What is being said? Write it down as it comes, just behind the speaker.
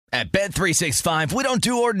At Bet365, we don't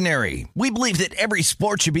do ordinary. We believe that every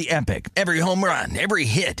sport should be epic. Every home run, every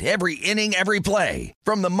hit, every inning, every play.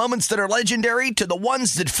 From the moments that are legendary to the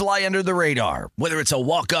ones that fly under the radar. Whether it's a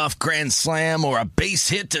walk-off grand slam or a base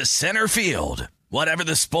hit to center field. Whatever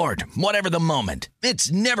the sport, whatever the moment.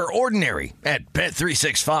 It's never ordinary at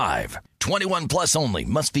Bet365. 21 plus only.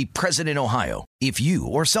 Must be present in Ohio. If you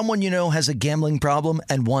or someone you know has a gambling problem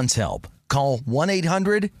and wants help, call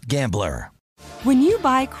 1-800-GAMBLER. When you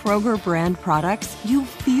buy Kroger brand products, you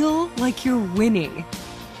feel like you're winning.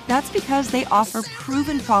 That's because they offer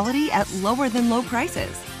proven quality at lower than low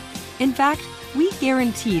prices. In fact, we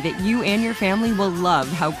guarantee that you and your family will love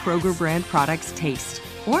how Kroger brand products taste,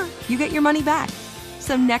 or you get your money back.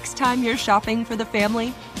 So next time you're shopping for the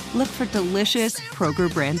family, look for delicious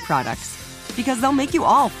Kroger brand products, because they'll make you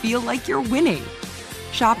all feel like you're winning.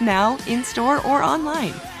 Shop now, in-store, or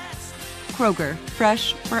online. Kroger,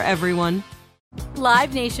 fresh for everyone.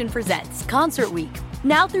 Live Nation presents Concert Week.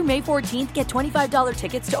 Now through May 14th, get $25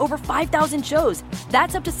 tickets to over 5,000 shows.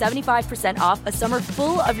 That's up to 75% off a summer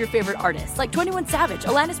full of your favorite artists like 21 Savage,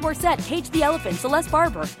 Alanis Morissette, Cage the Elephant, Celeste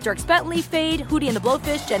Barber, Dierks Bentley, Fade, Hootie and the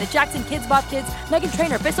Blowfish, Janet Jackson, Kidz Bop Kids, Meghan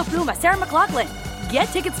Trainor, Bissell Pluma, Sarah McLachlan. Get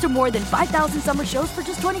tickets to more than 5,000 summer shows for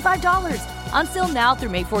just $25. Until now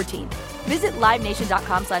through May 14th. Visit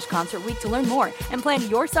LiveNation.com/Concert Week to learn more and plan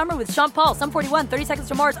your summer with Sean Paul, Sum 41, 30 Seconds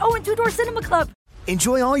to Mars, and Two Door Cinema Club.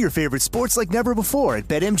 Enjoy all your favorite sports like never before at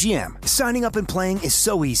BetMGM. Signing up and playing is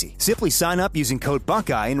so easy. Simply sign up using code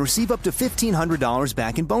Buckeye and receive up to $1,500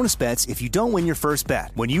 back in bonus bets if you don't win your first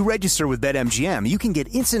bet. When you register with BetMGM, you can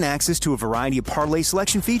get instant access to a variety of parlay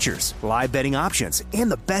selection features, live betting options,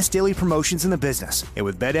 and the best daily promotions in the business. And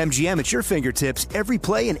with BetMGM at your fingertips, every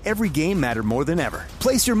play and every game matter more than ever.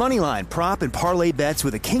 Place your moneyline, prop, and parlay bets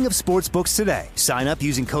with the king of sportsbooks today. Sign up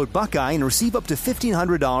using code Buckeye and receive up to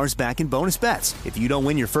 $1,500 back in bonus bets if you don't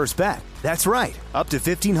win your first bet. That's right, up to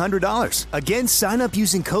 $1,500. Again, sign up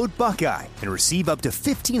using code Buckeye and receive up to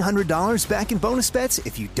 $1,500 back in bonus bets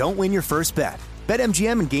if you don't win your first bet.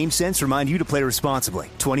 BetMGM and GameSense remind you to play responsibly.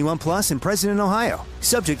 21 plus and present in Ohio.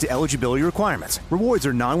 Subject to eligibility requirements. Rewards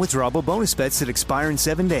are non-withdrawable bonus bets that expire in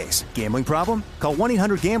 7 days. Gambling problem? Call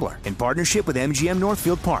 1-800-GAMBLER in partnership with MGM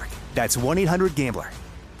Northfield Park. That's 1-800-GAMBLER.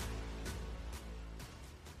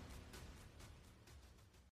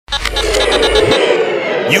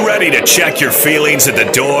 You ready to check your feelings at the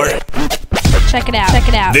door? Check it out. Check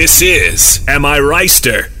it out. This is Am I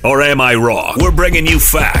Reister or Am I Wrong? We're bringing you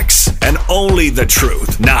facts and only the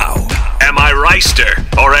truth. Now, am I Reister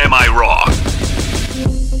or am I wrong?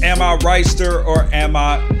 Am I Reister or am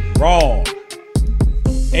I wrong?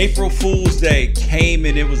 April Fool's Day came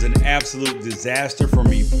and it was an absolute disaster for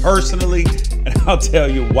me personally, and I'll tell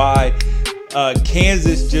you why.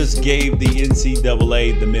 Kansas just gave the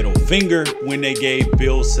NCAA the middle finger when they gave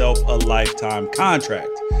Bill Self a lifetime contract.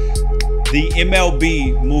 The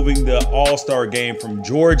MLB moving the All-Star game from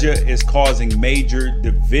Georgia is causing major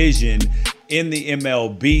division in the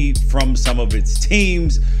MLB from some of its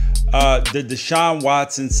teams. The Deshaun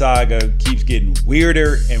Watson saga keeps getting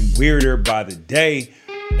weirder and weirder by the day.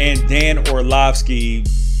 And Dan Orlovsky,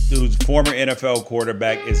 who's former NFL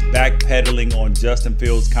quarterback, is backpedaling on Justin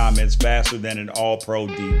Fields' comments faster than an all-pro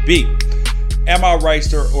DB. Am I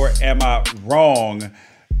right or am I wrong?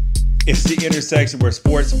 It's the intersection where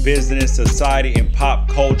sports, business, society, and pop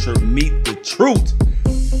culture meet the truth.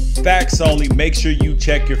 Facts only. Make sure you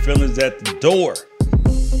check your feelings at the door.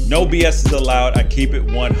 No BS is allowed. I keep it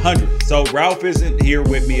 100. So Ralph isn't here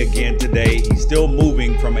with me again today. He's still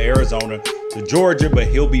moving from Arizona to Georgia, but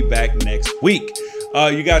he'll be back next week.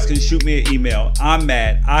 You guys can shoot me an email. I'm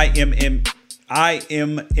Matt, IMMAD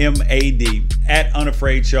at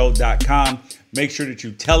unafraidshow.com. Make sure that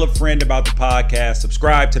you tell a friend about the podcast,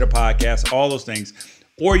 subscribe to the podcast, all those things.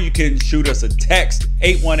 Or you can shoot us a text,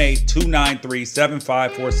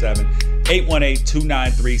 818-293-7547,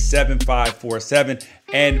 818-293-7547,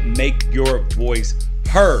 and make your voice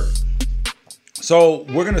heard. So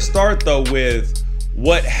we're going to start, though, with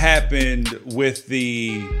what happened with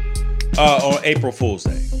the on April Fool's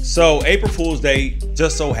Day. So April Fool's Day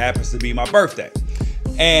just so happens to be my birthday.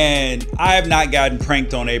 And I have not gotten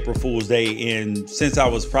pranked on April Fool's Day since I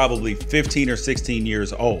was probably 15 or 16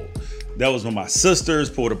 years old. That was when my sisters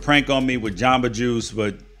pulled a prank on me with Jamba Juice,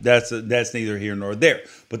 but that's neither here nor there.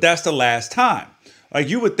 But that's the last time. Like,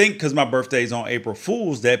 you would think because my birthday is on April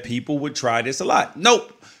Fool's that people would try this a lot.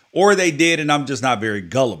 Nope. Or they did, and I'm just not very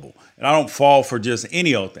gullible. And I don't fall for just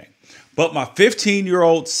any old thing. But my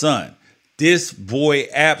 15-year-old son, this boy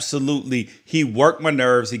absolutely, he worked my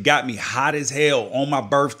nerves. He got me hot as hell on my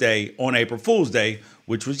birthday on April Fool's Day,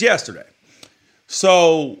 which was yesterday.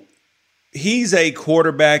 So he's a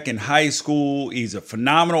quarterback in high school. He's a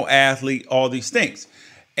phenomenal athlete, all these things.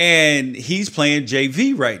 And he's playing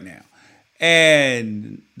JV right now.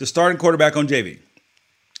 And the starting quarterback on JV,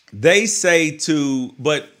 they say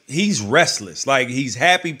but he's restless. Like, he's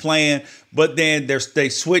happy playing, but then they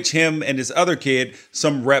switch him and this other kid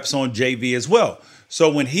some reps on JV as well. So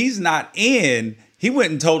when he's not in, he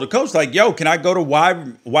went and told the coach, like, yo, can I go to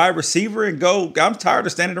wide receiver and go? I'm tired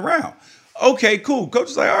of standing around. Okay, cool. Coach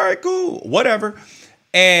is like, all right, cool, whatever.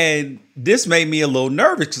 And this made me a little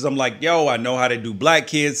nervous because I'm like, yo, I know how to do black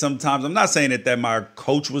kids sometimes. I'm not saying that my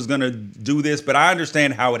coach was going to do this, but I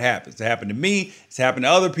understand how it happens. It happened to me. It's happened to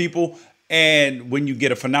other people. And when you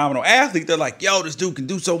get a phenomenal athlete, they're like, yo, this dude can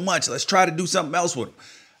do so much. Let's try to do something else with him.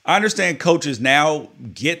 I understand coaches now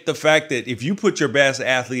get the fact that if you put your best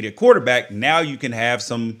athlete at quarterback, now you can have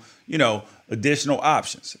some, additional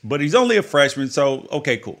options. But he's only a freshman, so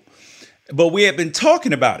okay, cool. But we had been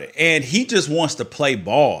talking about it, and he just wants to play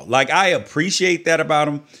ball. Like, I appreciate that about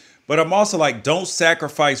him, but I'm also like, don't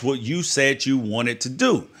sacrifice what you said you wanted to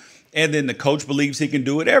do. And then the coach believes he can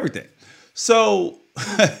do it, everything. So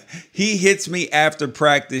he hits me after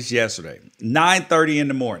practice yesterday, 9:30 in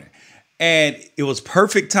the morning. And it was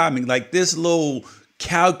perfect timing. Like, this little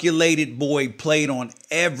calculated boy played on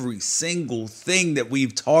every single thing that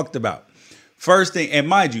we've talked about. First thing, and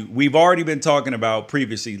mind you, we've already been talking about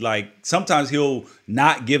previously, like, sometimes he'll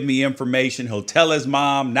not give me information. He'll tell his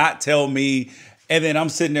mom, not tell me. And then I'm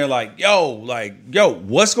sitting there like, yo,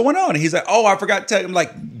 what's going on? And he's like, oh, I forgot to tell you. I'm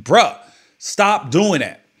like, bruh, stop doing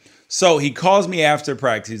that. So he calls me after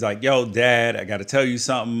practice. He's like, yo, Dad, I got to tell you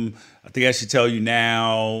something. I think I should tell you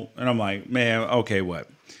now. And I'm like, man, okay, what?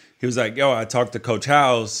 He was like, yo, I talked to Coach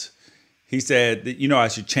House. He said that, I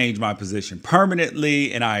should change my position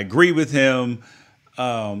permanently. And I agree with him.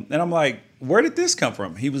 And I'm like, where did this come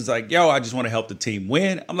from? He was like, yo, I just want to help the team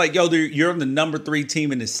win. I'm like, yo, you're the number 3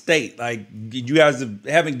 team in the state. Like, you guys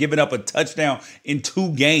haven't given up a touchdown in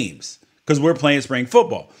 2 games because we're playing spring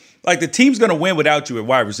football. Like, the team's going to win without you at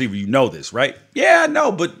wide receiver. You know this, right? Yeah, I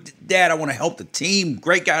know. But, Dad, I want to help the team.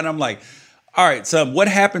 Great guy. And I'm like, all right, son, what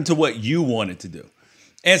happened to what you wanted to do?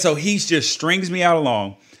 And so he just strings me out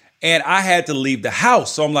along. And I had to leave the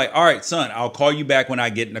house. So I'm like, all right, son, I'll call you back when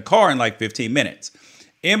I get in the car in like 15 minutes.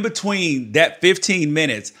 In between that 15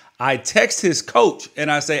 minutes, I text his coach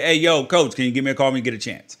and I say, hey, yo, coach, can you give me a call when you get a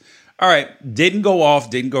chance? All right, didn't go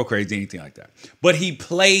off, didn't go crazy, anything like that. But he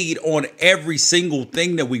played on every single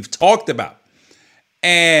thing that we've talked about.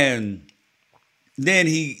 And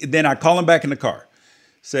then I call him back in the car.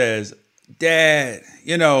 Says, Dad,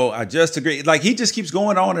 I just agree. Like, he just keeps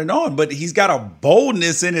going on, but he's got a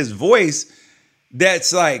boldness in his voice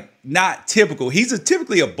that's like not typical. He's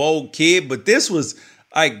typically a bold kid, but this was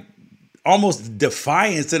like almost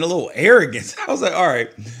defiance and a little arrogance. I was like, all right.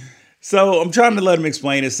 So I'm trying to let him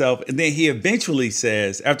explain himself. And then he eventually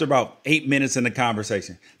says, after about 8 minutes in the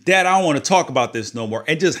conversation, Dad, I don't want to talk about this no more,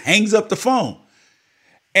 and just hangs up the phone.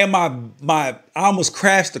 And I almost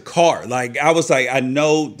crashed the car. Like, I was like, I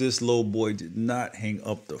know this little boy did not hang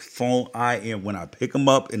up the phone. When I pick him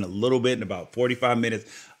up in a little bit, in about 45 minutes,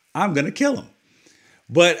 I'm going to kill him.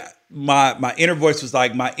 But my inner voice was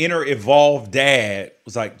like, my inner evolved dad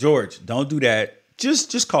was like, George, don't do that.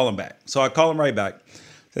 Just call him back. So I call him right back.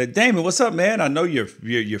 I said, Damon, what's up, man? I know your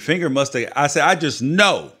finger must have. I said, I just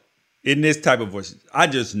know, in this type of voice, I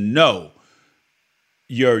just know.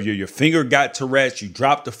 Your finger got to rest. You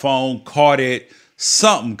dropped the phone, caught it,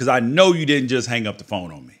 something, because I know you didn't just hang up the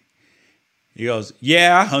phone on me. He goes,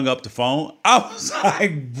 yeah, I hung up the phone. I was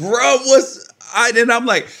like, bro, I'm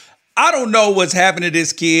like, I don't know what's happened to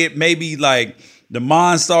this kid. Maybe like the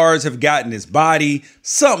Monstars have gotten his body,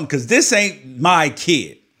 something, because this ain't my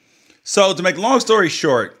kid. So to make a long story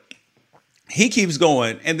short, he keeps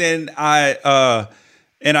going. And then I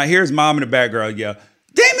hear his mom in the background yell,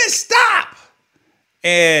 Damon, stop.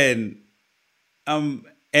 And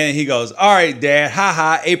he goes, all right, Dad,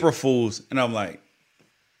 ha, April Fools. And I'm like,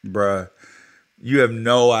 bruh, you have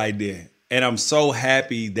no idea. And I'm so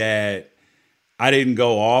happy that I didn't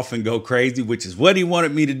go off and go crazy, which is what he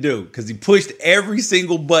wanted me to do, because he pushed every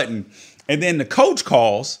single button. And then the coach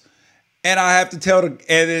calls, and I have to and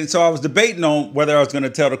then so I was debating on whether I was going to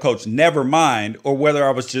tell the coach, never mind, or whether I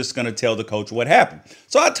was just going to tell the coach what happened.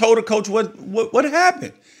 So I told the coach what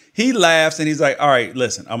happened. He laughs and he's like, all right,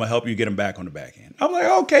 listen, I'm going to help you get him back on the back end. I'm like,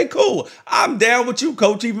 okay, cool. I'm down with you,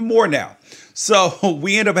 coach, even more now. So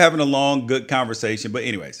we end up having a long, good conversation. But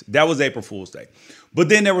anyways, that was April Fool's Day. But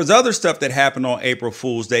then there was other stuff that happened on April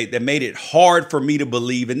Fool's Day that made it hard for me to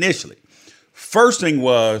believe initially. The first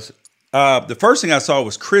thing I saw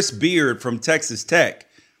was Chris Beard from Texas Tech.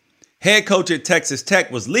 head coach at Texas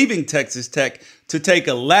Tech, was leaving Texas Tech to take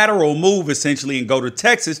a lateral move essentially and go to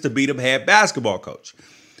Texas to be the head basketball coach.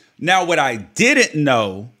 Now, what I didn't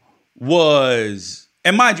know was,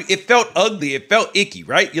 and mind you, it felt ugly. It felt icky,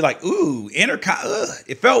 right? You're like, ooh,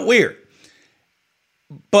 it felt weird.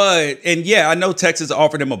 And yeah, I know Texas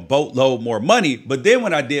offered him a boatload more money. But then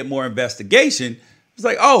when I did more investigation, it was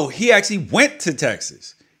like, oh, he actually went to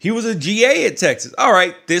Texas. He was a GA at Texas. All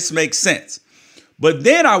right, this makes sense. But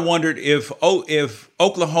then I wondered if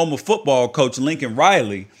Oklahoma football coach Lincoln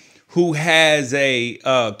Riley, who has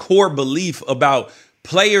a core belief about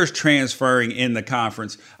players transferring in the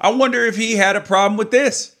conference, I wonder if he had a problem with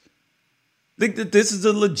this. I think that this is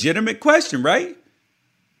a legitimate question, right?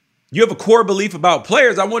 You have a core belief about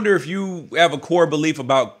players. I wonder if you have a core belief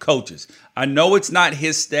about coaches. I know it's not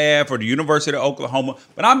his staff or the University of Oklahoma,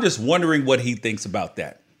 but I'm just wondering what he thinks about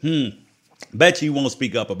that. Bet you he won't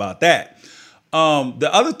speak up about that. The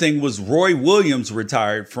other thing was Roy Williams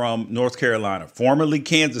retired from North Carolina, formerly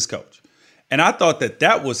Kansas coach. And I thought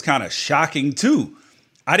that was kind of shocking too.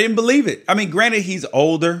 I didn't believe it. I mean, granted, he's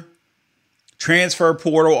older, transfer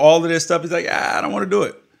portal, all of this stuff. He's like, I don't want to do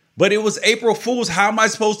it. But it was April Fool's. How am I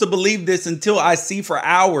supposed to believe this until I see for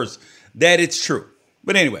hours that it's true?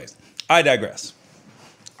 But anyways, I digress.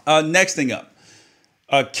 Next thing up,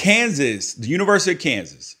 Kansas, the University of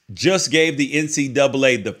Kansas, just gave the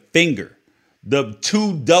NCAA the finger, the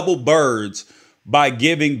two double birds, by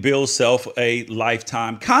giving Bill Self a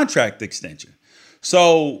lifetime contract extension.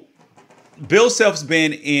 So Bill Self's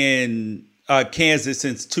been in Kansas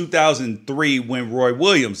since 2003 when Roy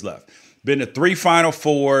Williams left. Been to 3 Final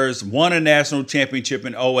Fours, won a national championship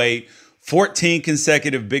in 2008, 14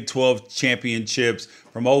 consecutive Big 12 championships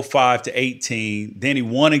from 2005 to 2018. Then he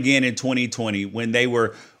won again in 2020 when they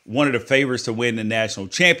were one of the favorites to win the national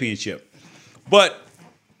championship. But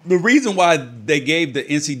the reason why they gave the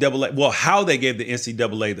NCAA, how they gave the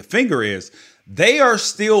NCAA the finger is they are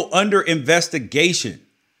still under investigation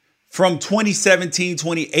from 2017,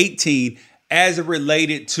 2018 as it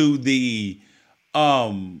related to the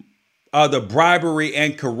bribery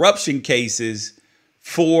and corruption cases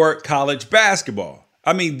for college basketball.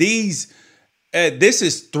 I mean, this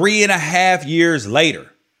is 3.5 years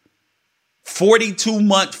later,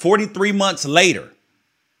 43 months later.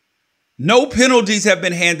 No penalties have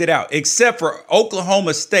been handed out except for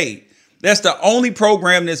Oklahoma State. That's the only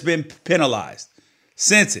program that's been penalized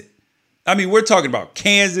since it. I mean, we're talking about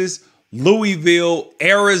Kansas, Louisville,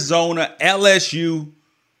 Arizona, LSU,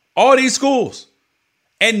 all these schools.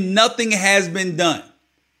 And nothing has been done.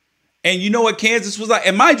 And you know what Kansas was like?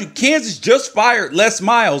 And mind you, Kansas just fired Les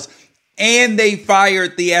Miles and they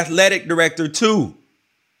fired the athletic director too.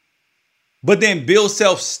 But then Bill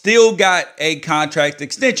Self still got a contract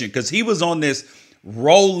extension because he was on this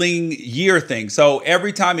rolling year thing. So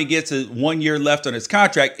every time he gets 1 year left on his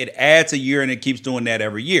contract, it adds a year and it keeps doing that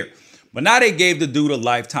every year. But now they gave the dude a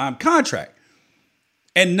lifetime contract.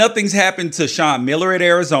 And nothing's happened to Sean Miller at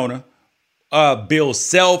Arizona, Bill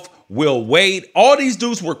Self, Will Wade. All these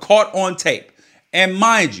dudes were caught on tape. And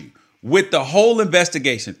mind you, with the whole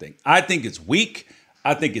investigation thing, I think it's weak.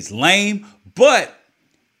 I think it's lame. But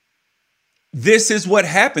this is what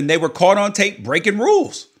happened. They were caught on tape breaking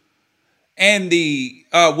rules. And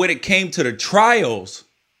when it came to the trials,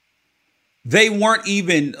 they weren't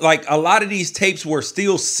even, like, a lot of these tapes were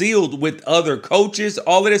still sealed with other coaches,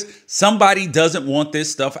 all of this. Somebody doesn't want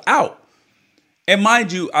this stuff out. And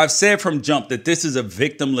mind you, I've said from jump that this is a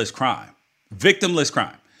victimless crime. Victimless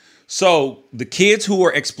crime. So the kids who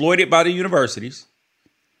are exploited by the universities,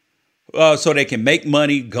 so they can make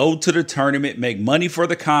money, go to the tournament, make money for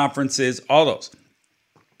the conferences, all those.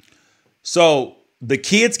 So the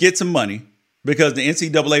kids get some money because the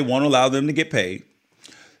NCAA won't allow them to get paid.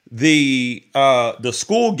 The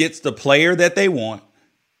school gets the player that they want.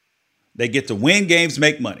 They get to win games,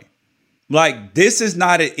 make money. Like, this is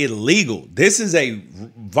not illegal. This is a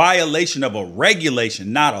violation of a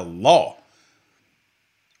regulation, not a law.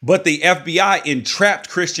 But the FBI entrapped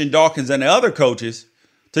Christian Dawkins and the other coaches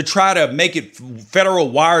to try to make it federal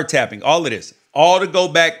wiretapping, all of this. All to go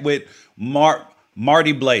back with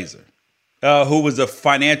Marty Blazer, who was a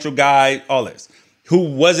financial guy, all this,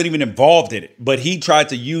 who wasn't even involved in it. But he tried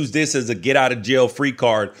to use this as a get out of jail free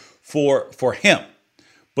card for him.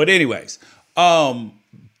 But anyways,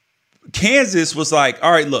 Kansas was like,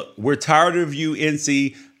 all right, look, we're tired of you,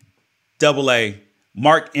 NCAA,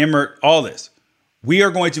 Mark Emmert, all this. We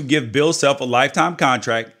are going to give Bill Self a lifetime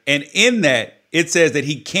contract. And in that, it says that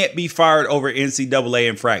he can't be fired over NCAA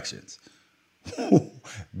infractions.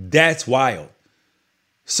 That's wild.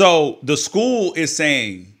 So the school is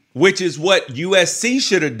saying, which is what USC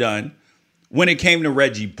should have done when it came to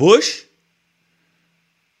Reggie Bush.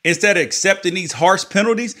 Instead of accepting these harsh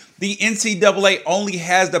penalties, the NCAA only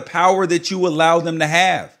has the power that you allow them to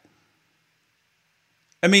have.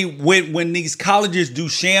 I mean, when these colleges do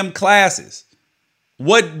sham classes,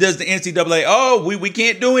 what does the NCAA? Oh, we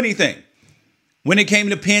can't do anything. When it came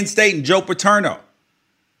to Penn State and Joe Paterno,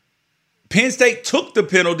 Penn State took the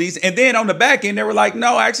penalties, and then on the back end, they were like,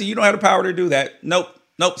 no, actually, you don't have the power to do that.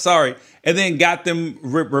 Nope, sorry. And then got them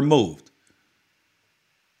removed.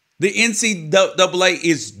 The NCAA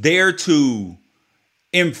is there to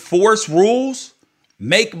enforce rules,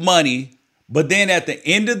 make money, but then at the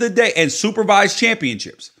end of the day, and supervise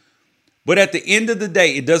championships. But at the end of the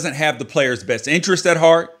day, it doesn't have the players' best interest at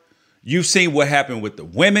heart. You've seen what happened with the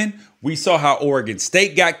women. We saw how Oregon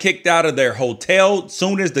State got kicked out of their hotel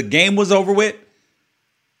soon as the game was over with,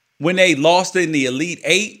 when they lost in the Elite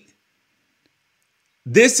Eight.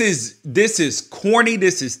 This is corny.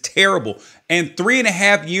 This is terrible. And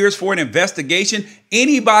 3.5 years for an investigation.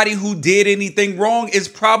 Anybody who did anything wrong is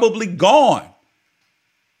probably gone.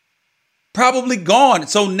 Probably gone.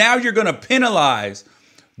 So now you're going to penalize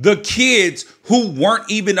the kids who weren't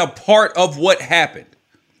even a part of what happened.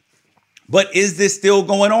 But is this still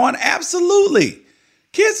going on? Absolutely.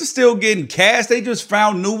 Kids are still getting cash. They just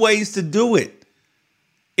found new ways to do it.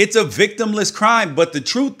 It's a victimless crime. But the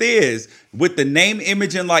truth is, with the name,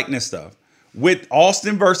 image, and likeness stuff, with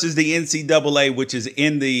Austin versus the NCAA, which is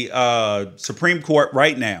in the Supreme Court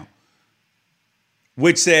right now,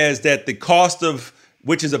 which says that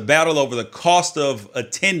which is a battle over the cost of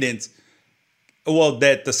attendance,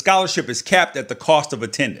 that the scholarship is capped at the cost of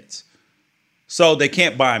attendance. So they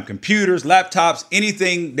can't buy them computers, laptops,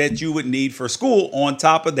 anything that you would need for school on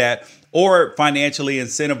top of that, or financially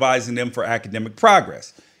incentivizing them for academic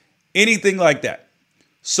progress. Anything like that.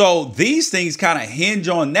 So these things kind of hinge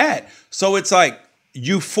on that. So it's like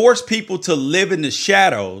you force people to live in the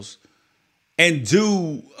shadows and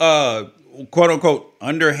do quote unquote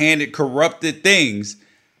underhanded, corrupted things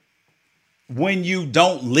when you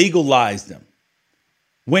don't legalize them.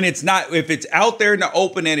 When it's not, if it's out there in the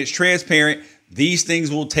open and it's transparent, these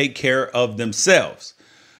things will take care of themselves.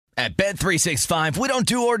 At Bet365, we don't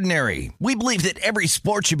do ordinary. We believe that every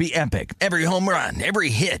sport should be epic. Every home run, every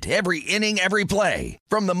hit, every inning, every play.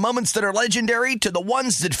 From the moments that are legendary to the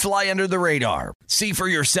ones that fly under the radar. See for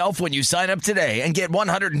yourself when you sign up today and get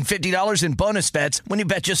 $150 in bonus bets when you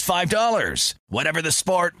bet just $5. Whatever the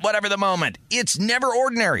sport, whatever the moment, it's never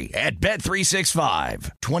ordinary at Bet365.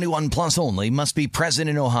 21 plus only. Must be present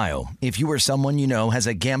in Ohio. If you or someone you know has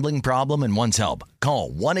a gambling problem and wants help,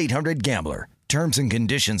 call 1-800-GAMBLER. Terms and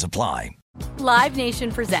conditions apply. Live Nation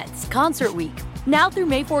presents Concert Week. Now through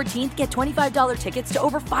May 14th, get $25 tickets to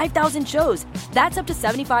over 5,000 shows. That's up to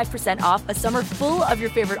 75% off a summer full of your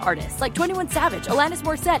favorite artists like 21 Savage, Alanis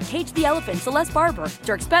Morissette, Cage the Elephant, Celeste Barber,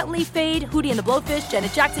 Dierks Bentley, Fade, Hootie and the Blowfish,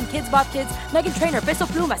 Janet Jackson, Kids Bop Kids, Meghan Trainor, Peso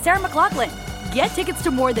Pluma, Sarah McLachlan. Get tickets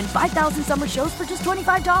to more than 5,000 summer shows for just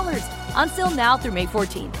 $25. Until now through May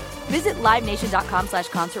 14th. Visit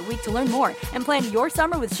LiveNation.com/Concert Week to learn more and plan your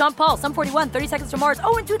summer with Sean Paul, Sum 41, 30 Seconds to Mars,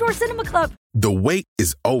 and Two Door Cinema Club. The wait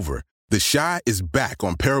is over. The Chi is back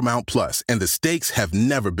on Paramount Plus, and the stakes have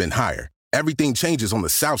never been higher. Everything changes on the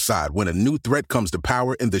South Side when a new threat comes to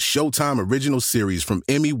power in the Showtime original series from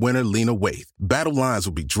Emmy winner Lena Waithe. Battle lines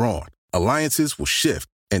will be drawn, alliances will shift,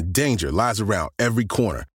 and danger lies around every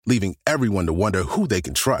corner, leaving everyone to wonder who they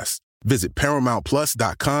can trust. Visit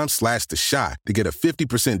ParamountPlus.com/The Chi to get a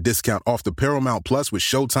 50% discount off the Paramount Plus with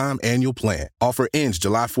Showtime annual plan. Offer ends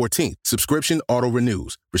July 14th. Subscription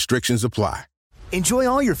auto-renews. Restrictions apply. Enjoy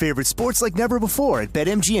all your favorite sports like never before at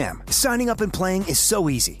BetMGM. Signing up and playing is so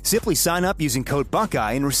easy. Simply sign up using code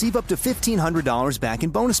Buckeye and receive up to $1,500 back in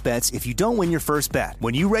bonus bets if you don't win your first bet.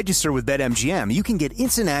 When you register with BetMGM, you can get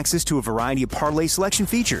instant access to a variety of parlay selection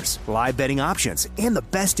features, live betting options, and the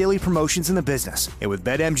best daily promotions in the business. And with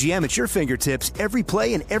BetMGM at your fingertips, every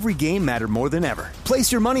play and every game matter more than ever.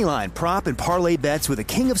 Place your moneyline, prop, and parlay bets with the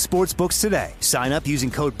king of sportsbooks today. Sign up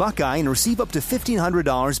using code Buckeye and receive up to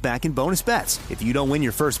 $1,500 back in bonus bets if you don't win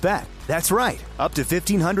your first bet. That's right, up to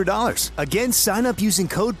 $1,500. Again, sign up using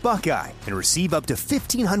code Buckeye and receive up to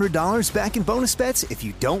 $1,500 back in bonus bets if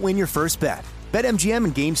you don't win your first bet. BetMGM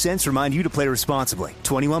and GameSense remind you to play responsibly.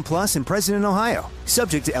 21 plus and present in Ohio.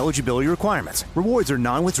 Subject to eligibility requirements. Rewards are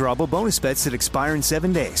non-withdrawable bonus bets that expire in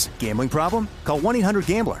 7 days. Gambling problem? Call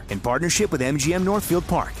 1-800-GAMBLER in partnership with MGM Northfield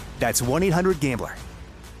Park. That's 1-800-GAMBLER.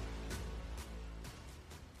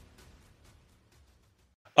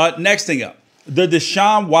 Next thing up. The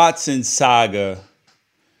Deshaun Watson saga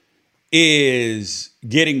is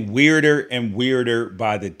getting weirder and weirder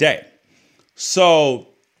by the day. So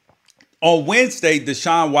On Wednesday,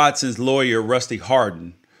 Deshaun Watson's lawyer, Rusty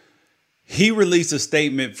Hardin, he released a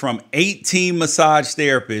statement from 18 massage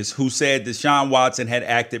therapists who said Deshaun Watson had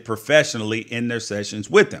acted professionally in their sessions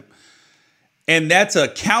with him. And that's a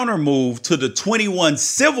counter move to the 21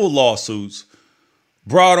 civil lawsuits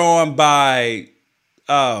brought on by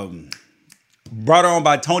Tony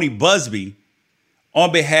Buzbee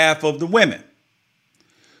on behalf of the women.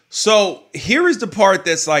 So here is the part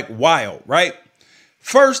that's like wild, right?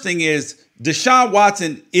 First thing is Deshaun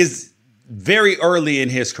Watson is very early in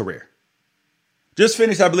his career. Just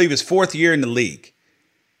finished, I believe, his 4th year in the league.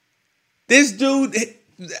 This dude,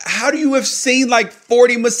 how do you have seen like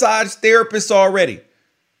 40 massage therapists already?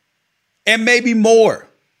 And maybe more.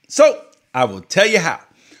 So I will tell you how.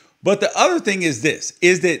 But the other thing is this,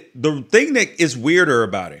 is that the thing that is weirder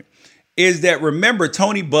about it is that, remember,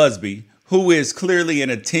 Tony Buzbee, who is clearly an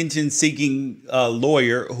attention-seeking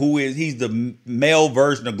lawyer, he's the male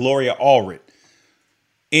version of Gloria Allred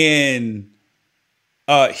in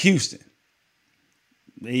Houston.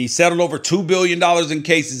 He settled over $2 billion in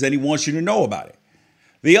cases, and he wants you to know about it.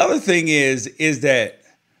 The other thing is that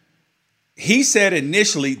he said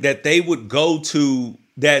initially that the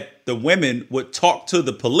women would talk to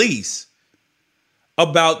the police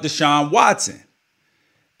about Deshaun Watson,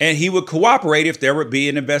 and he would cooperate if there would be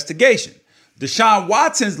an investigation. Deshaun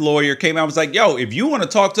Watson's lawyer came out and was like, yo, if you want to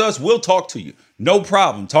talk to us, we'll talk to you. No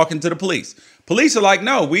problem talking to the police. Police are like,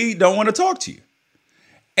 no, we don't want to talk to you.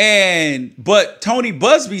 But Tony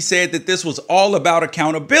Buzbee said that this was all about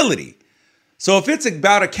accountability. So if it's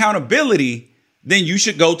about accountability, then you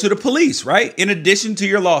should go to the police, right? In addition to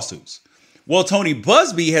your lawsuits. Well, Tony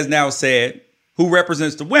Buzbee has now said, who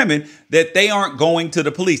represents the women, that they aren't going to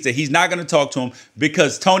the police, that he's not going to talk to them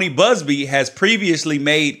because Tony Buzbee has previously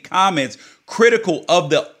made comments critical of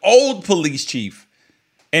the old police chief,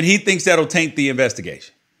 and he thinks that'll taint the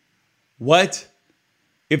investigation. What?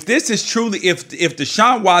 If this is truly, if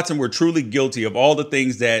Deshaun Watson were truly guilty of all the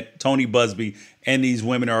things that Tony Buzbee and these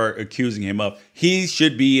women are accusing him of, he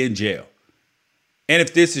should be in jail. And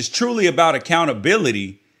if this is truly about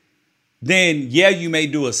accountability, then yeah, you may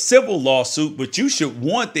do a civil lawsuit, but you should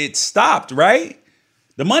want it stopped, right?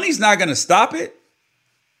 The money's not going to stop it.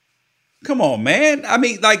 Come on, man. I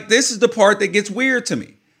mean, like, this is the part that gets weird to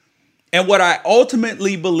me. And what I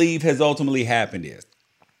ultimately believe has ultimately happened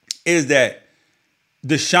is that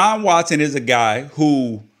Deshaun Watson is a guy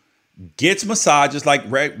who gets massages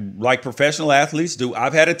like professional athletes do.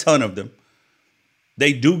 I've had a ton of them.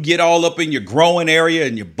 They do get all up in your groin area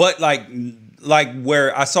and your butt, like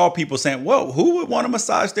where I saw people saying, whoa, who would want a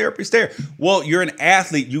massage therapist there? Well, you're an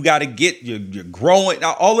athlete. You got to get your groin,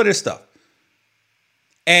 all of this stuff.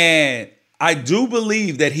 And I do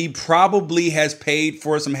believe that he probably has paid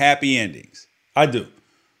for some happy endings. I do.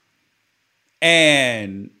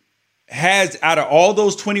 And has, out of all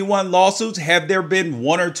those 21 lawsuits, have there been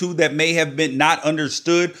one or two that may have been not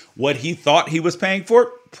understood what he thought he was paying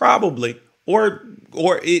for? Probably. Or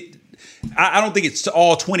I don't think it's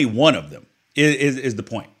all 21 of them is the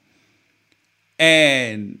point.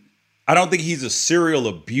 And I don't think he's a serial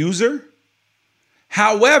abuser.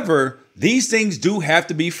 However, these things do have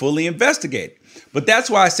to be fully investigated. But that's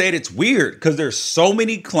why I said it's weird, because there's so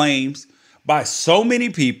many claims by so many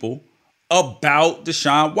people about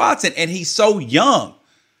Deshaun Watson, and he's so young.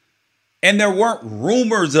 And there weren't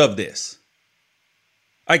rumors of this.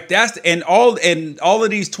 Like all of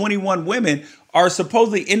these 21 women are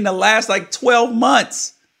supposedly in the last like 12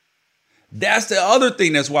 months. That's the other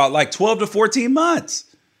thing that's wild, like 12 to 14 months.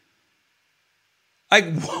 Like,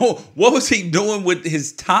 what was he doing with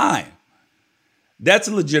his time? That's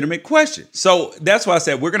a legitimate question. So that's why I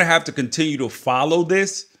said we're going to have to continue to follow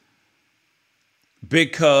this,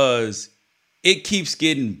 because it keeps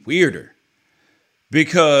getting weirder.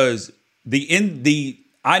 Because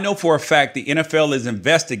I know for a fact the NFL is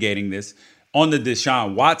investigating this on the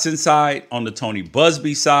Deshaun Watson side, on the Tony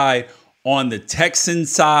Buzbee side, on the Texan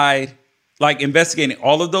side, like investigating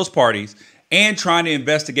all of those parties and trying to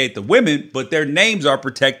investigate the women, but their names are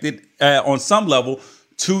protected on some level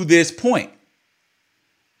to this point.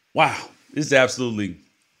 Wow, this is absolute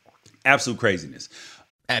craziness.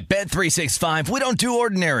 At Bet365, we don't do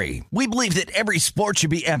ordinary. We believe that every sport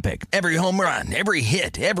should be epic. Every home run, every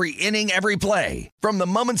hit, every inning, every play. From the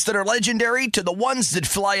moments that are legendary to the ones that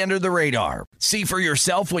fly under the radar. See for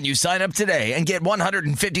yourself when you sign up today and get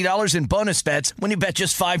 $150 in bonus bets when you bet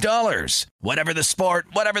just $5. Whatever the sport,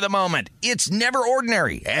 whatever the moment, it's never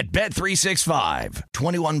ordinary at Bet365.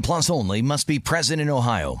 21 plus only. Must be present in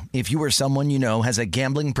Ohio. If you or someone you know has a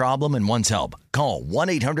gambling problem and wants help, call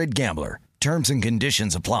 1-800-GAMBLER. Terms and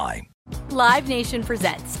conditions apply. Live Nation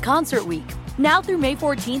presents Concert Week. Now through May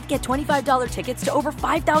 14th, get $25 tickets to over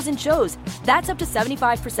 5,000 shows. That's up to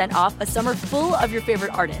 75% off a summer full of your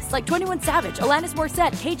favorite artists like 21 Savage, Alanis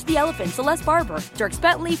Morissette, Cage the Elephant, Celeste Barber, Dierks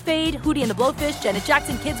Bentley, Fade, Hootie and the Blowfish, Janet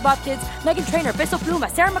Jackson, Kidz Bop Kids, Meghan Trainor, Peso Pluma,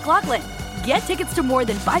 Sarah McLachlan. Get tickets to more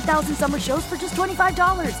than 5,000 summer shows for just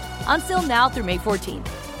 $25. Until now through May 14th.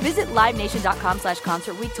 Visit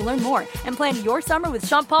LiveNation.com/Concert Week to learn more and plan your summer with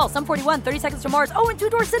Sean Paul, Sum 41, 30 Seconds to Mars, and Two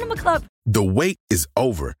Door Cinema Club. The wait is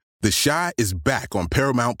over. The Chi is back on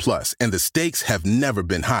Paramount Plus, and the stakes have never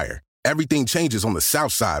been higher. Everything changes on the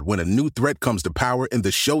South Side when a new threat comes to power in the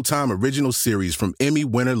Showtime original series from Emmy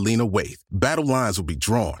winner Lena Waithe. Battle lines will be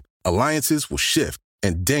drawn, alliances will shift,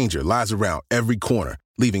 and danger lies around every corner,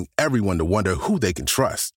 leaving everyone to wonder who they can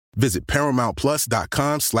trust. Visit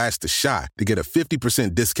ParamountPlus.com/The Chi to get a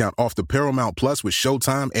 50% discount off the Paramount Plus with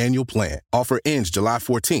Showtime annual plan. Offer ends July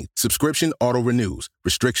 14th. Subscription auto-renews.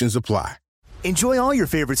 Restrictions apply. Enjoy all your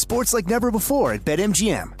favorite sports like never before at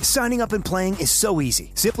BetMGM. Signing up and playing is so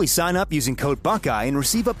easy. Simply sign up using code Buckeye and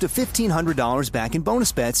receive up to $1,500 back in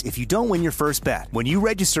bonus bets if you don't win your first bet. When you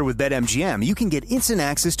register with BetMGM, you can get instant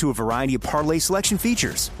access to a variety of parlay selection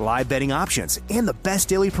features, live betting options, and the best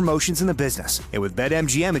daily promotions in the business. And with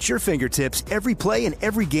BetMGM at your fingertips, every play and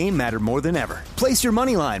every game matter more than ever. Place your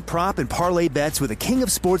moneyline, prop, and parlay bets with the king of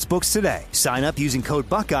sportsbooks today. Sign up using code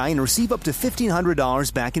Buckeye and receive up to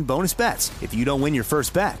 $1,500 back in bonus bets if you don't win your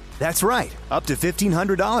first bet. That's right, up to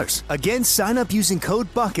 $1,500. Again, sign up using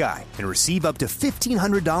code Buckeye and receive up to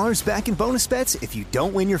 $1,500 back in bonus bets if you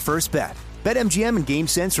don't win your first bet. BetMGM and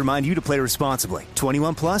GameSense remind you to play responsibly.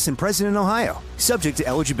 21 plus and present in Ohio. Subject to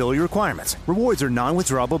eligibility requirements. Rewards are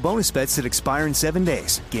non-withdrawable bonus bets that expire in 7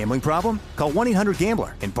 days. Gambling problem? Call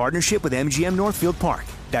 1-800-GAMBLER in partnership with MGM Northfield Park.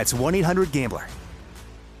 That's 1-800-GAMBLER.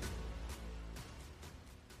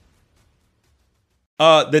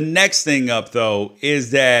 The next thing up, though,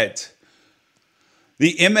 is that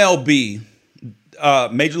the MLB,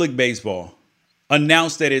 Major League Baseball,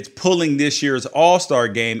 announced that it's pulling this year's All-Star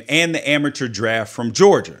Game and the amateur draft from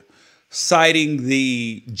Georgia, citing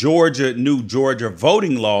the new Georgia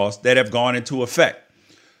voting laws that have gone into effect.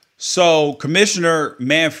 So Commissioner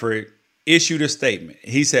Manfred issued a statement.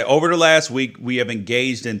 He said, over the last week, we have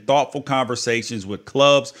engaged in thoughtful conversations with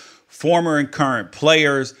clubs, former and current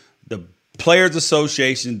players, the Players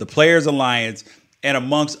Association, the Players Alliance, and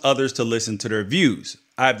amongst others to listen to their views.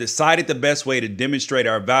 I've decided the best way to demonstrate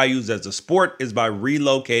our values as a sport is by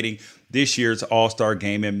relocating this year's All-Star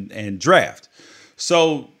Game and draft.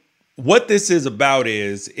 So what this is about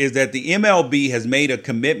is that the MLB has made a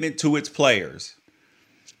commitment to its players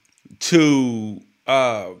to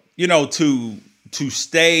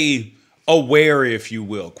stay aware, if you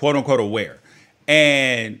will, quote unquote aware,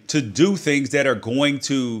 and to do things that are going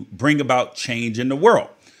to bring about change in the world.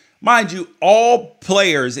 Mind you, all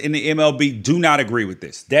players in the MLB do not agree with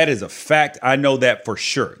this. That is a fact. I know that for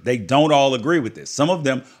sure. They don't all agree with this. Some of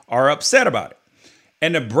them are upset about it.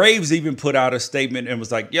 And the Braves even put out a statement and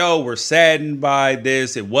was like, yo, we're saddened by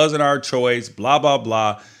this. It wasn't our choice, blah, blah,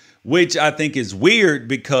 blah, which I think is weird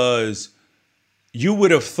because you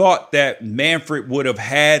would have thought that Manfred would have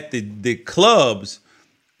had the clubs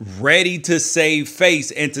ready to save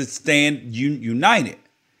face and to stand united.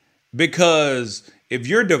 Because if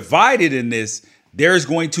you're divided in this, there's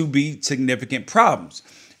going to be significant problems.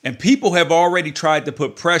 And people have already tried to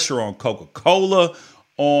put pressure on Coca-Cola,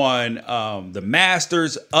 on the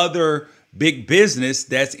Masters, other big business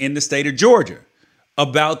that's in the state of Georgia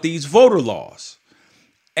about these voter laws.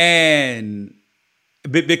 And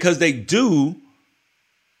because they do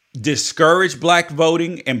discourage black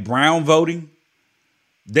voting and brown voting,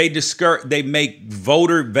 they make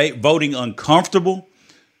voting uncomfortable.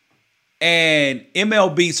 And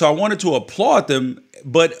MLB, so I wanted to applaud them,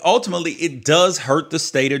 but ultimately it does hurt the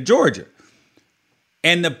state of Georgia.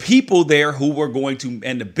 And the people there who were going to,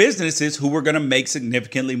 and the businesses who were going to make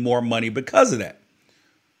significantly more money because of that.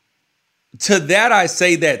 To that, I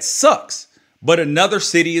say that sucks, but another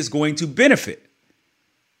city is going to benefit.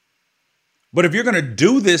 But if you're going to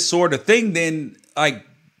do this sort of thing, then like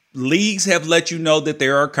leagues have let you know that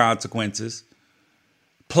there are consequences.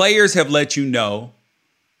 Players have let you know.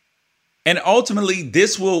 And ultimately,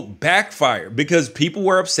 this will backfire because people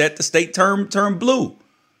were upset the state turned blue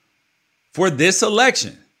for this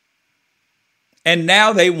election. And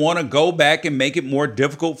now they want to go back and make it more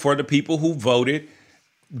difficult for the people who voted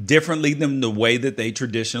differently than the way that they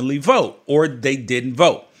traditionally vote or they didn't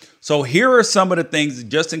vote. So here are some of the things,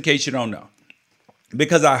 just in case you don't know,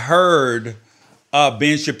 because I heard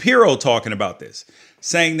Ben Shapiro talking about this,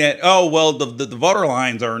 saying that, oh, well, the voter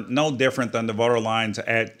lines are no different than the voter lines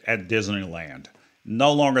at Disneyland.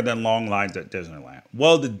 no longer than long lines at Disneyland.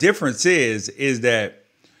 Well, the difference is that,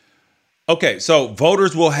 okay, so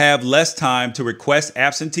voters will have less time to request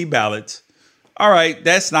absentee ballots. All right,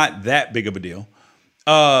 that's not that big of a deal.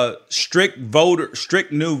 Strict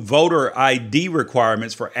new voter ID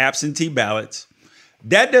requirements for absentee ballots.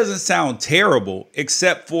 That doesn't sound terrible,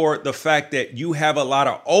 except for the fact that you have a lot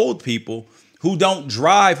of old people who don't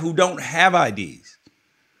drive, who don't have IDs.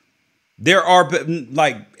 There are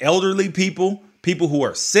like elderly people who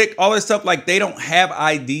are sick, all that stuff, like they don't have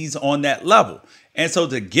IDs on that level. And so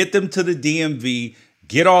to get them to the DMV,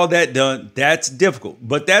 get all that done, that's difficult.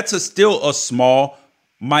 But that's still a small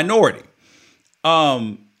minority.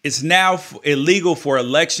 It's now illegal for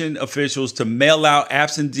election officials to mail out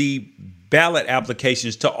absentee ballot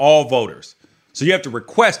applications to all voters. So you have to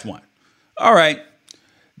request one. All right.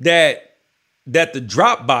 That the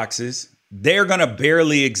drop boxes, they're going to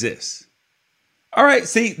barely exist. All right.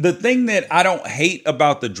 See, the thing that I don't hate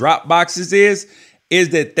about the drop boxes is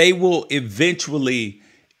that they will eventually,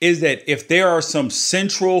 is that if there are some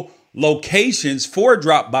central locations for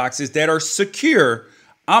drop boxes that are secure,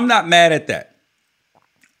 I'm not mad at that.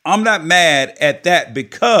 I'm not mad at that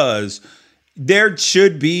because there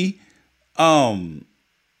should be some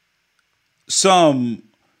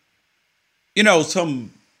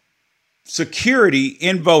security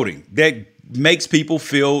in voting that makes people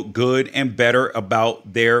feel good and better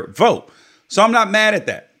about their vote. So I'm not mad at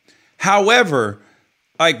that. However,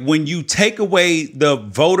 like when you take away the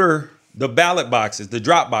ballot boxes, the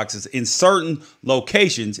drop boxes in certain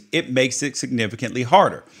locations, it makes it significantly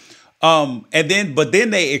harder. But then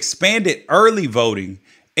they expanded early voting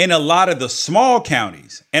in a lot of the small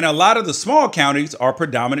counties, and a lot of the small counties are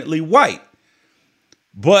predominantly white,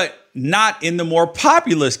 but not in the more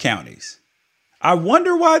populous counties. I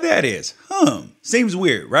wonder why that is. Seems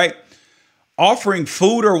weird, right? Offering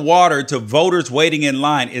food or water to voters waiting in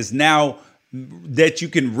line is now that you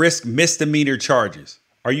can risk misdemeanor charges.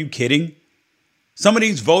 Are you kidding? Some of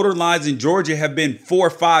these voter lines in Georgia have been 4,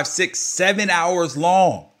 5, 6, 7 hours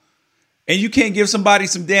long. And you can't give somebody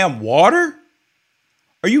some damn water?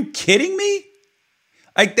 Are you kidding me?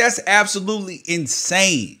 Like, that's absolutely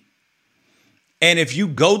insane. And if you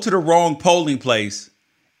go to the wrong polling place,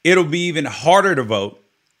 it'll be even harder to vote.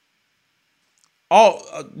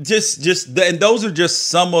 And those are just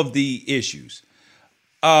some of the issues.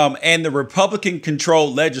 And the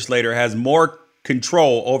Republican-controlled legislature has more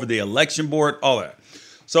control over the election board, all that.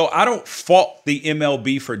 So I don't fault the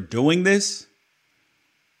MLB for doing this.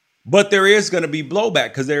 But there is going to be blowback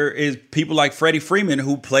because there is people like Freddie Freeman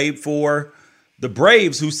who played for the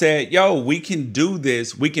Braves who said, yo, we can do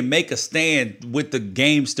this. We can make a stand with the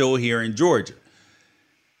game still here in Georgia.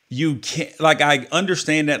 You can't, like, I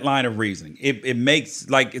understand that line of reasoning. It makes,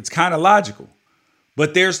 like, it's kind of logical,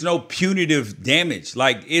 but there's no punitive damage.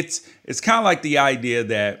 Like, it's kind of like the idea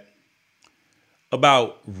that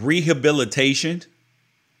about rehabilitation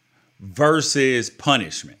versus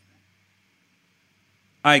punishment.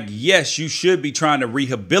 Like, yes, you should be trying to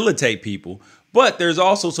rehabilitate people, but there's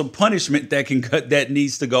also some punishment that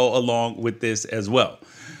needs to go along with this as well.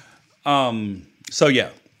 So yeah.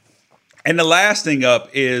 And the last thing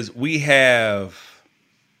up is that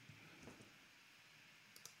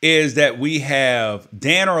we have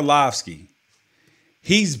Dan Orlovsky.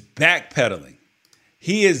 He's backpedaling.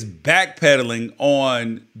 He is backpedaling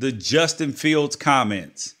on the Justin Fields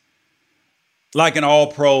comments like an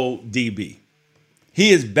all-pro DB.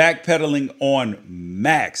 He is backpedaling on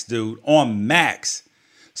max, dude, on max.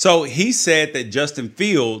 So he said that Justin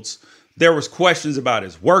Fields, there was questions about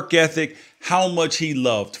his work ethic, how much he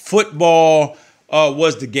loved football,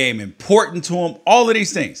 was the game important to him, all of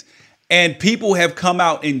these things. And people have come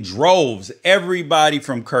out in droves, everybody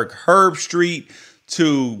from Kirk Herbstreit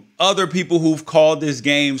to other people who've called this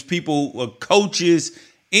games, people, coaches,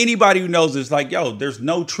 anybody who knows this, like, yo, there's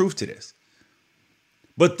no truth to this.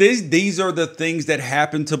 But these are the things that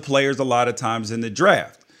happen to players a lot of times in the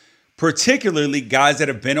draft, particularly guys that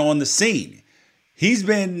have been on the scene.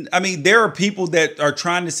 There are people that are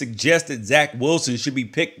trying to suggest that Zach Wilson should be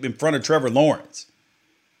picked in front of Trevor Lawrence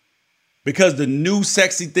because the new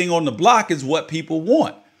sexy thing on the block is what people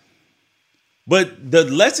want. But the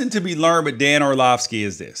lesson to be learned with Dan Orlovsky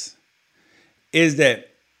is this, is that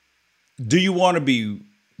do you want to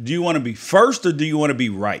be first or do you want to be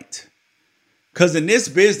right? Because in this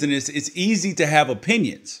business, it's easy to have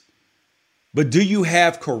opinions, but do you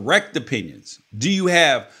have correct opinions? Do you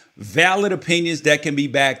have valid opinions that can be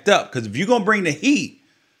backed up? Because if you're going to bring the heat,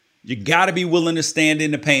 you got to be willing to stand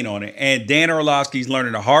in the paint on it. And Dan Orlovsky's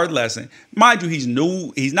learning a hard lesson. Mind you, he's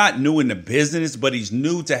new. He's not new in the business, but he's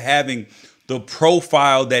new to having the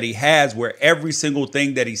profile that he has, where every single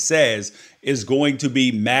thing that he says is going to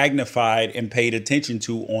be magnified and paid attention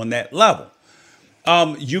to on that level.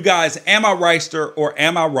 You guys, am I Reister or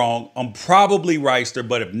am I wrong? I'm probably Reister,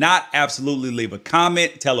 but if not, absolutely leave a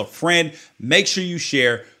comment, tell a friend, make sure you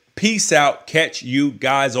share. Peace out. Catch you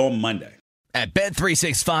guys on Monday. At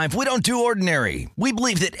Bet365, we don't do ordinary. We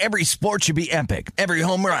believe that every sport should be epic. Every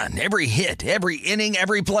home run, every hit, every inning,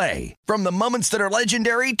 every play. From the moments that are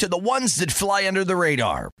legendary to the ones that fly under the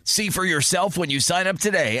radar. See for yourself when you sign up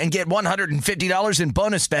today and get $150 in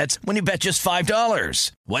bonus bets when you bet just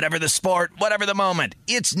 $5. Whatever the sport, whatever the moment,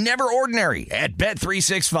 it's never ordinary at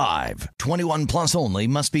Bet365. 21 plus only.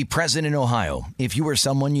 Must be present in Ohio. If you or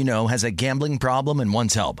someone you know has a gambling problem and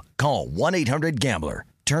wants help, call 1-800-GAMBLER.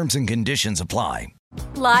 Terms and conditions apply.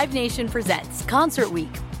 Live Nation presents Concert Week.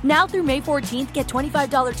 Now through May 14th, get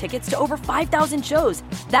 $25 tickets to over 5,000 shows.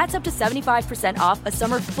 That's up to 75% off a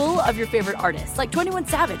summer full of your favorite artists like 21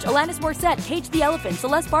 Savage, Alanis Morissette, Cage the Elephant,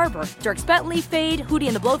 Celeste Barber, Dierks Bentley, Fade, Hootie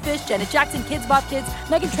and the Blowfish, Janet Jackson, Kidz Bop Kids,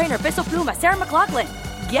 Meghan Trainor, Peso Pluma, Sarah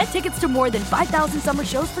McLachlan. Get tickets to more than 5,000 summer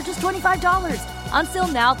shows for just $25. Until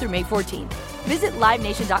now through May 14th. Visit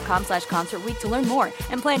LiveNation.com/Concert Week to learn more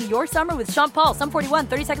and plan your summer with Sean Paul, Sum 41,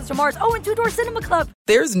 30 Seconds to Mars, and Two Door Cinema Club.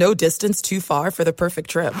 There's no distance too far for the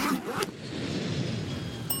perfect trip.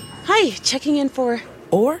 Hi, checking in for...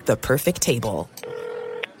 Or the perfect table.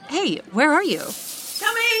 Hey, where are you?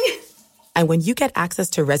 Coming! And when you get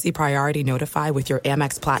access to Resi Priority Notify with your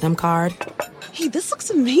Amex Platinum card... Hey, this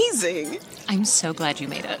looks amazing. I'm so glad you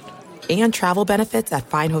made it. And travel benefits at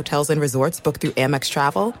fine hotels and resorts booked through Amex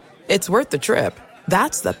Travel... It's worth the trip.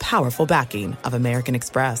 That's the powerful backing of American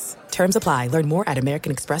Express. Terms apply. Learn more at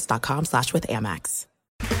americanexpress.com/withAmex.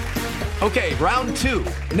 Okay, round two.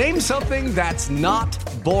 Name something that's not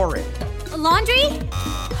boring. A laundry?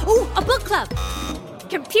 Ooh, a book club.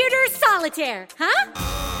 Computer solitaire, huh?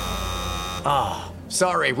 Ah,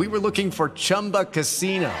 sorry. We were looking for Chumba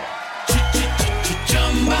Casino.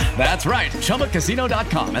 That's right.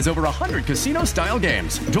 ChumbaCasino.com has over 100 casino-style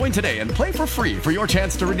games. Join today and play for free for your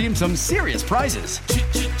chance to redeem some serious prizes.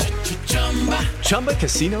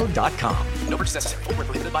 ChumbaCasino.com. No purchase necessary. Void where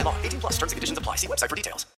prohibited by law. 18+ terms and conditions apply. See website for details.